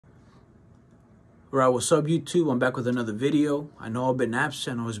Alright, what's up YouTube? I'm back with another video. I know I've been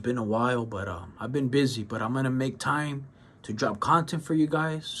absent, it's been a while, but I've been busy, but I'm gonna make time to drop content for you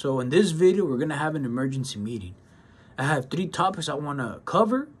guys. So in this video, we're gonna have an emergency meeting. I have 3 topics I wanna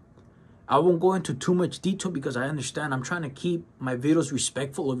cover. I won't go into too much detail because I understand I'm trying to keep my videos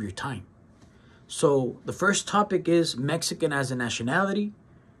respectful of your time. So the first topic is Mexican as a nationality.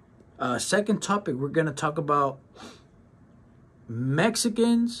 Second topic, we're gonna talk about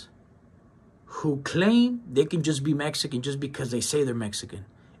Mexicans who claim they can just be Mexican just because they say they're Mexican.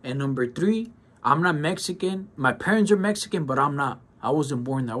 And number 3, I'm not Mexican. My parents are Mexican, but I'm not. I wasn't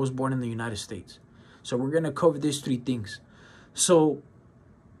born there. I was born in the United States. So we're going to cover these 3 things. So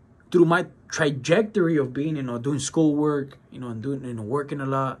through my trajectory of being, doing schoolwork, and doing, working a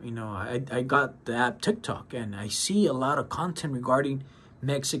lot, I got the app TikTok, and I see a lot of content regarding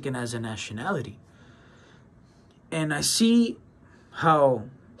Mexican as a nationality. And I see how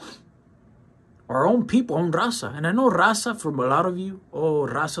our own people, own raza. And I know raza from a lot of you. Oh,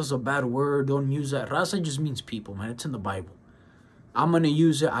 raza's a bad word. Don't use that. Raza just means people, man. It's in the Bible. I'm going to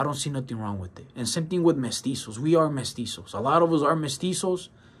use it. I don't see nothing wrong with it. And same thing with mestizos. We are mestizos. A lot of us are mestizos.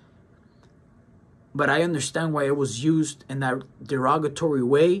 But I understand why it was used in that derogatory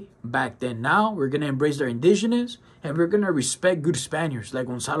way back then. Now, we're going to embrace our indigenous. And we're going to respect good Spaniards like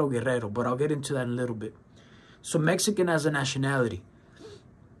Gonzalo Guerrero. But I'll get into that in a little bit. So Mexican as a nationality.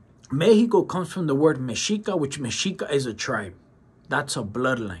 Mexico comes from the word Mexica, which Mexica is a tribe. That's a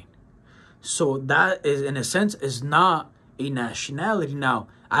bloodline. So that is, in a sense, is not a nationality. Now,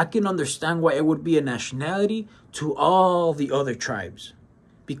 I can understand why it would be a nationality to all the other tribes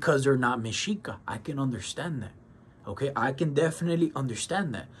because they're not Mexica. I can understand that. Okay, I can definitely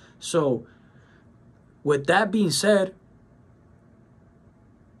understand that. So, with that being said,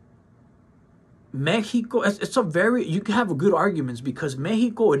 Mexico, it's a very, you can have good arguments because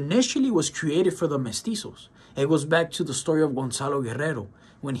Mexico initially was created for the mestizos. It goes back to the story of Gonzalo Guerrero.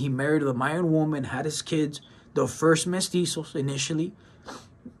 When he married the Mayan woman, had his kids, the first mestizos initially,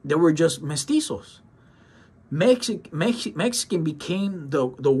 they were just mestizos. Mexican became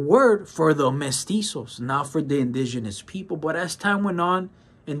the word for the mestizos, not for the indigenous people. But as time went on,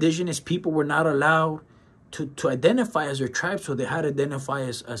 indigenous people were not allowed to identify as their tribe, so they had to identify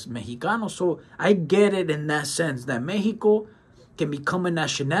as Mexicanos. So I get it in that sense, that Mexico can become a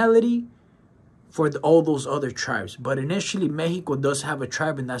nationality for all those other tribes. But initially, Mexico does have a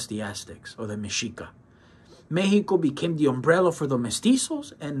tribe, and that's the Aztecs, or the Mexica. Mexico became the umbrella for the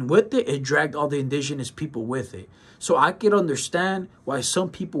mestizos, and with it, it dragged all the indigenous people with it. So I can understand why some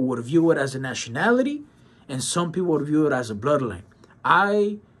people would view it as a nationality, and some people would view it as a bloodline.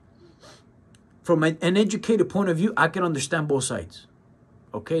 From an educated point of view, I can understand both sides.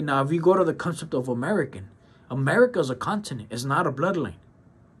 Okay, now if we go to the concept of American, America is a continent. It's not a bloodline.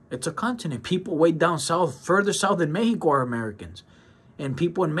 It's a continent. People way down south, further south than Mexico are Americans. And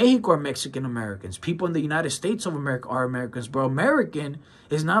people in Mexico are Mexican Americans. People in the United States of America are Americans. But American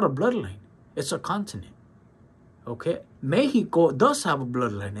is not a bloodline. It's a continent. Okay, Mexico does have a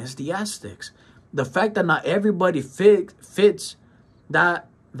bloodline. It's the Aztecs. The fact that not everybody fits that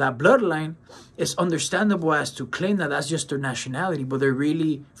bloodline is understandable as to claim that that's just their nationality, but they're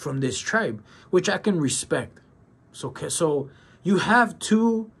really from this tribe, which I can respect. So you have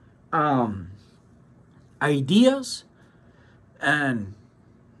 2 ideas, so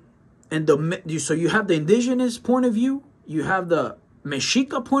you have the indigenous point of view, you have the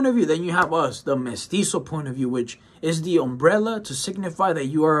Mexica point of view, then you have us, the mestizo point of view, which is the umbrella to signify that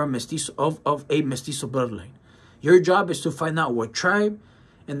you are a mestizo of a mestizo bloodline. Your job is to find out what tribe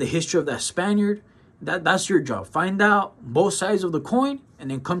and the history of that Spaniard. That's your job. Find out both sides of the coin and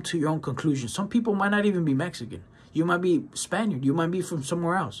then come to your own conclusion. Some people might not even be Mexican. You might be Spaniard. You might be from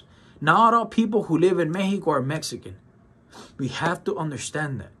somewhere else. Not all people who live in Mexico are Mexican. We have to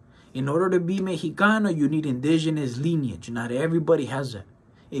understand that. In order to be Mexicano, you need indigenous lineage. Not everybody has that.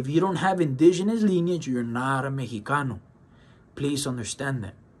 If you don't have indigenous lineage, you're not a Mexicano. Please understand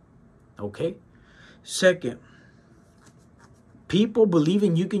that. Okay? Second, people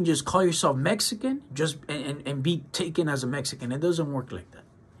believing you can just call yourself Mexican and be taken as a Mexican. It doesn't work like that.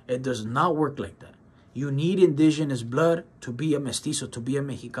 It does not work like that. You need indigenous blood to be a mestizo, to be a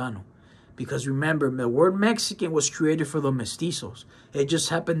Mexicano. Because remember, the word Mexican was created for the mestizos. It just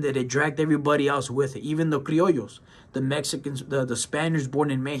happened that it dragged everybody else with it. Even the criollos, the Mexicans, the Spaniards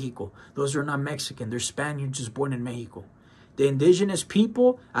born in Mexico. Those are not Mexican. They're Spaniards just born in Mexico. The indigenous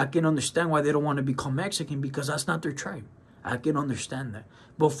people, I can understand why they don't want to become Mexican because that's not their tribe. I can understand that.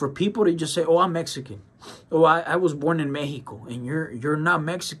 But for people to just say, oh, I'm Mexican. Oh, I was born in Mexico. And you're not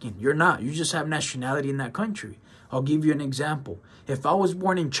Mexican. You're not. You just have nationality in that country. I'll give you an example. If I was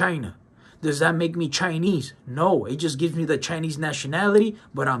born in China, Does that make me Chinese? No, it just gives me the Chinese nationality,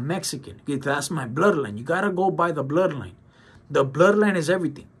 but I'm Mexican. That's my bloodline. You gotta go by the bloodline. The bloodline is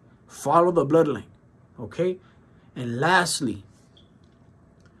everything. Follow the bloodline, okay? And lastly,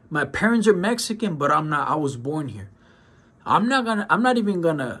 my parents are Mexican, but I'm not. I was born here. I'm not even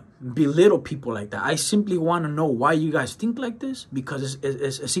gonna belittle people like that. I simply want to know why you guys think like this, because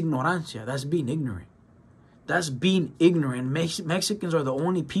it's ignorancia. That's being ignorant. That's being ignorant. Mexicans are the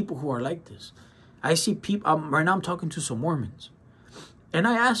only people who are like this. I see people, right now I'm talking to some Mormons. And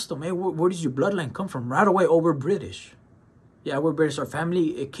I asked them, hey, where does your bloodline come from? Right away, oh, we're British. Yeah, we're British. Our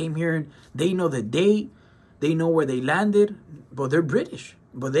family, it came here, and they know the date. They know where they landed, but they're British.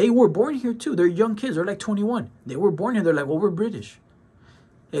 But they were born here too. They're young kids. They're like 21. They were born here. They're like, oh, we're British.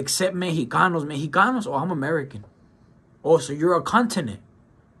 Except Mexicanos. Mexicanos, oh, I'm American. Oh, so you're a continent.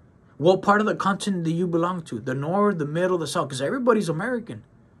 What part of the continent do you belong to? The north, the middle, the south? Because everybody's American.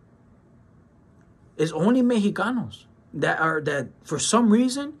 It's only Mexicanos that for some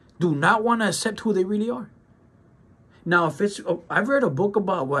reason do not want to accept who they really are. Now, if it's, I've read a book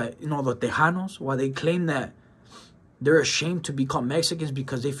about the Tejanos, why they claim that they're ashamed to be called Mexicans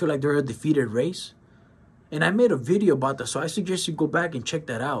because they feel like they're a defeated race. And I made a video about that, so I suggest you go back and check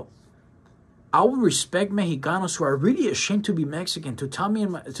that out. I would respect Mexicanos who are really ashamed to be Mexican, to tell me,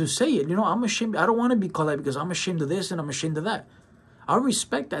 to say it. I'm ashamed. I don't want to be called that because I'm ashamed of this and I'm ashamed of that. I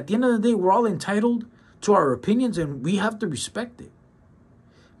respect that. At the end of the day, we're all entitled to our opinions and we have to respect it.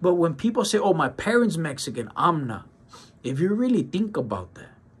 But when people say, oh, my parents Mexican, I'm not. If you really think about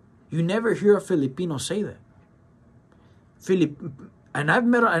that, you never hear a Filipino say that. And I've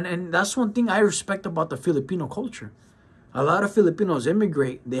met, and that's one thing I respect about the Filipino culture. A lot of Filipinos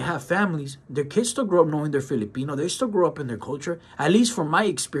immigrate, they have families, their kids still grow up knowing they're Filipino, they still grow up in their culture, at least from my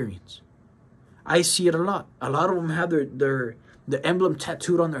experience. I see it a lot. A lot of them have the emblem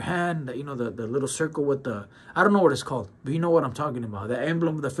tattooed on their hand, the little circle with the, I don't know what it's called, but you know what I'm talking about, the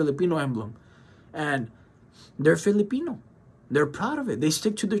emblem, the Filipino emblem. And they're Filipino. They're proud of it. They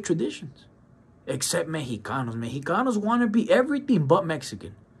stick to their traditions. Except Mexicanos. Mexicanos want to be everything but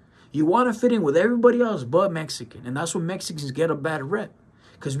Mexican. You want to fit in with everybody else but Mexican. And that's when Mexicans get a bad rep.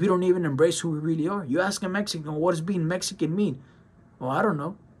 Because we don't even embrace who we really are. You ask a Mexican, what does being Mexican mean? Well, I don't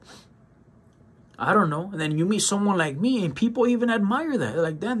know. And then you meet someone like me and people even admire that. They're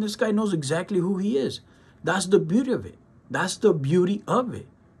like, damn, this guy knows exactly who he is. That's the beauty of it. That's the beauty of it.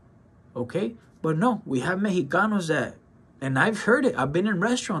 Okay? But no, we have Mexicanos that, and I've heard it. I've been in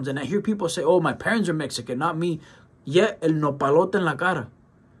restaurants and I hear people say, oh, my parents are Mexican, not me. Yeah, el nopalote en la cara.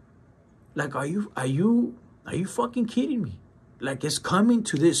 Like, are you fucking kidding me? Like, it's coming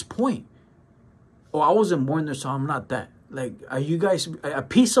to this point. Oh, I wasn't born there, so I'm not that. Like, are you guys, a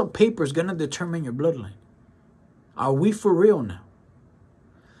piece of paper is going to determine your bloodline. Are we for real now?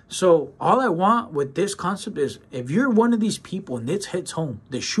 So, all I want with this concept is, if you're one of these people and this hits home,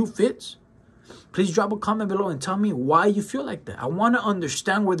 the shoe fits, please drop a comment below and tell me why you feel like that. I want to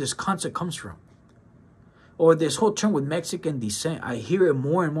understand where this concept comes from. Or this whole term with Mexican descent. I hear it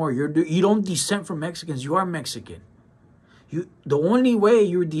more and more. You don't descend from Mexicans. You are Mexican. The only way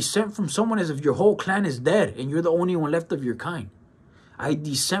you descend from someone is if your whole clan is dead and you're the only one left of your kind. I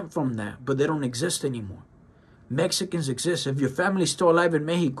descend from that, but they don't exist anymore. Mexicans exist. If your family's still alive in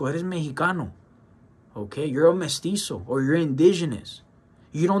Mexico, eres Mexicano. Okay? You're a mestizo or you're indigenous.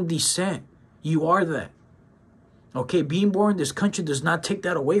 You don't descend. You are that. Okay? Being born in this country does not take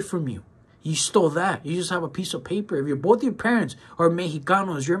that away from you. You stole that. You just have a piece of paper. If both your parents are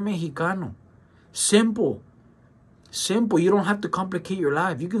Mexicanos, you're Mexicano. Simple. Simple. You don't have to complicate your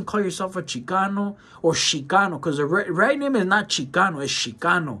life. You can call yourself a Chicano or Chicano, because the right name is not Chicano, it's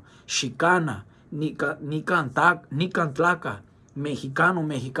Chicano, Chicana, Nicantlaca, Mexicano,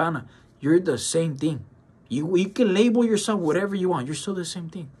 Mexicana. You're the same thing. You can label yourself whatever you want. You're still the same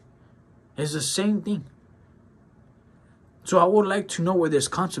thing. It's the same thing. So I would like to know where these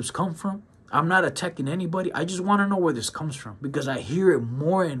concepts come from. I'm not attacking anybody. I just want to know where this comes from, because I hear it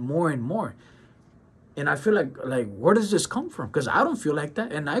more and more and more. And I feel like where does this come from? Because I don't feel like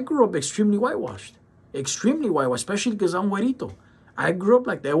that. And I grew up extremely whitewashed. Extremely whitewashed, especially because I'm güerito. I grew up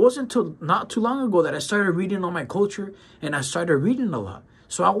like that. It wasn't until not too long ago that I started reading on my culture and I started reading a lot.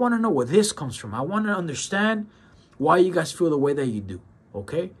 So I want to know where this comes from. I want to understand why you guys feel the way that you do.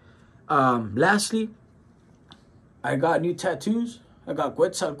 Okay? Lastly, I got new tattoos. I got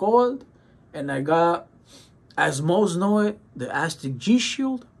Quetzalcoatl. And I got, as most know it, the Aztec G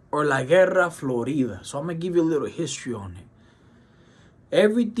Shield or La Guerra Florida. So I'm going to give you a little history on it.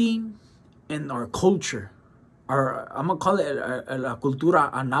 Everything in our culture, I'm going to call it la cultura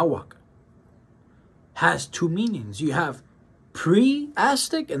Anahuaca, has two meanings. You have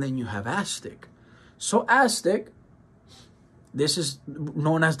pre-Aztec, and then you have Aztec. So Aztec, this is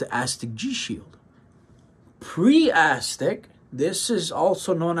known as the Aztec G-Shield. Pre-Aztec, this is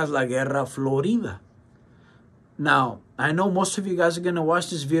also known as La Guerra Florida. Now, I know most of you guys are going to watch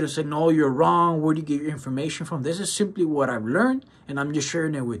this video and say, no, you're wrong. Where do you get your information from? This is simply what I've learned, and I'm just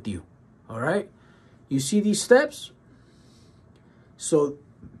sharing it with you. All right? You see these steps? So,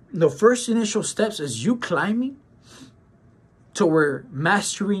 the first initial steps is you climbing toward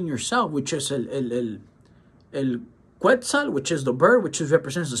mastering yourself, which is el Quetzal, which is the bird, which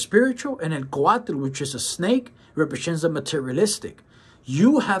represents the spiritual, and el Coatl, which is a snake, represents the materialistic.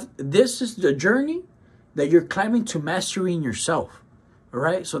 This is the journey that you're climbing to mastering yourself. All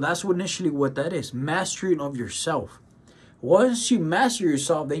right? So that's initially what that is, mastering of yourself. Once you master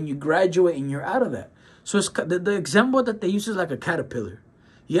yourself, then you graduate and you're out of that. So it's, the example that they use is like a caterpillar.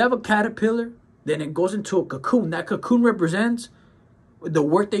 You have a caterpillar, then it goes into a cocoon. That cocoon represents the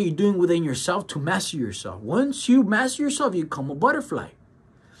work that you're doing within yourself to master yourself. Once you master yourself, you become a butterfly.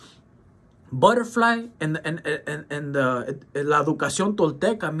 Butterfly and la educación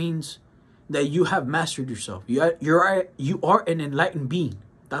tolteca means that you have mastered yourself. You are an enlightened being.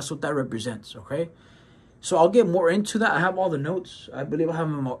 That's what that represents, okay? So I'll get more into that. I have all the notes. I believe I have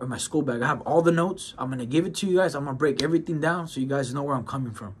them in my school bag. I have all the notes. I'm going to give it to you guys. I'm going to break everything down so you guys know where I'm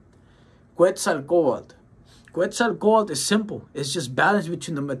coming from. Quetzalcoatl. Quetzalcoatl is simple. It's just balance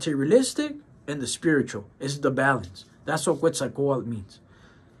between the materialistic and the spiritual. It's the balance. That's what Quetzalcoatl means.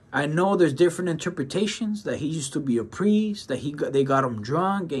 I know there's different interpretations, that he used to be a priest, that they got him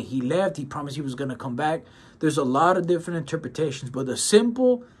drunk and he left. He promised he was going to come back. There's a lot of different interpretations, but the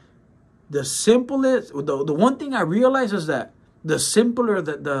simplest, the one thing I realize is that the simpler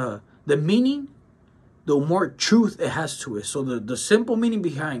the meaning, the more truth it has to it. So the simple meaning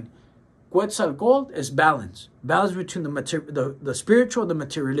behind Quetzalcoatl is balance. Balance between the spiritual and the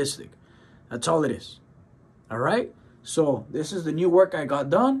materialistic. That's all it is. All right? So this is the new work I got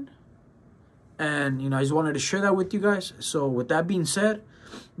done. And, I just wanted to share that with you guys. So with that being said,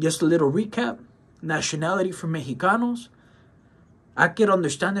 just a little recap. Nationality for Mexicanos. I could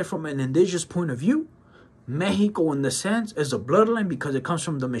understand it from an indigenous point of view. Mexico, in the sense, is a bloodline because it comes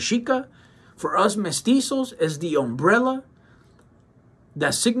from the Mexica. For us, mestizos is the umbrella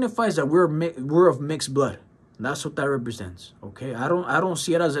that signifies that we're of mixed blood. That's what that represents. Okay, I don't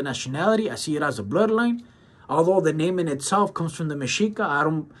see it as a nationality. I see it as a bloodline. Although the name in itself comes from the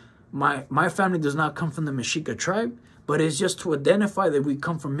Mexica, my family does not come from the Mexica tribe, but it's just to identify that we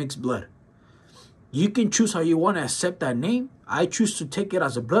come from mixed blood. You can choose how you want to accept that name. I choose to take it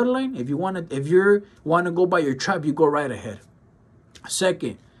as a bloodline. If you want to go by your tribe, you go right ahead.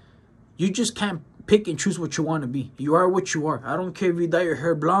 Second, you just can't pick and choose what you want to be. You are what you are. I don't care if you dye your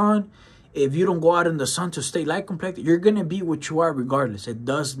hair blonde. If you don't go out in the sun to stay light complected, you're gonna be what you are regardless. It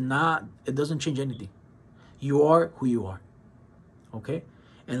doesn't change anything. You are who you are. Okay?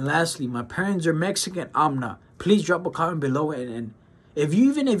 And lastly, my parents are Mexican. I'm not. Please drop a comment below. And if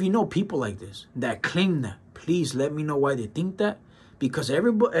you know people like this that claim that, please let me know why they think that. Because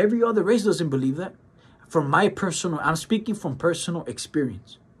every other race doesn't believe that. I'm speaking from personal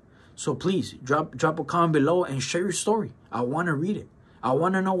experience. So please drop a comment below and share your story. I want to read it. I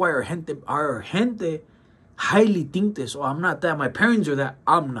want to know why our gente highly think this. Oh, I'm not that. My parents are that.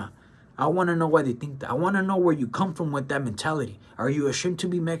 I'm not. I want to know why they think that. I want to know where you come from with that mentality. Are you ashamed to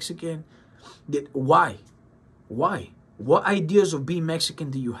be Mexican? Why? Why? What ideas of being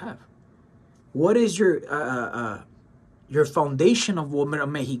Mexican do you have? What is your foundation of what a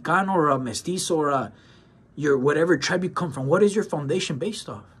Mexicano or a Mestizo or your whatever tribe you come from? What is your foundation based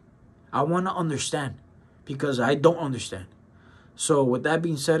off? I want to understand because I don't understand. So with that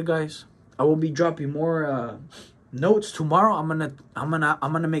being said, guys, I will be dropping more notes tomorrow. I'm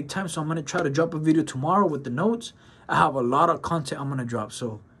gonna make time, so I'm gonna try to drop a video tomorrow with the notes. I have a lot of content I'm gonna drop.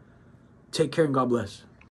 So take care and God bless.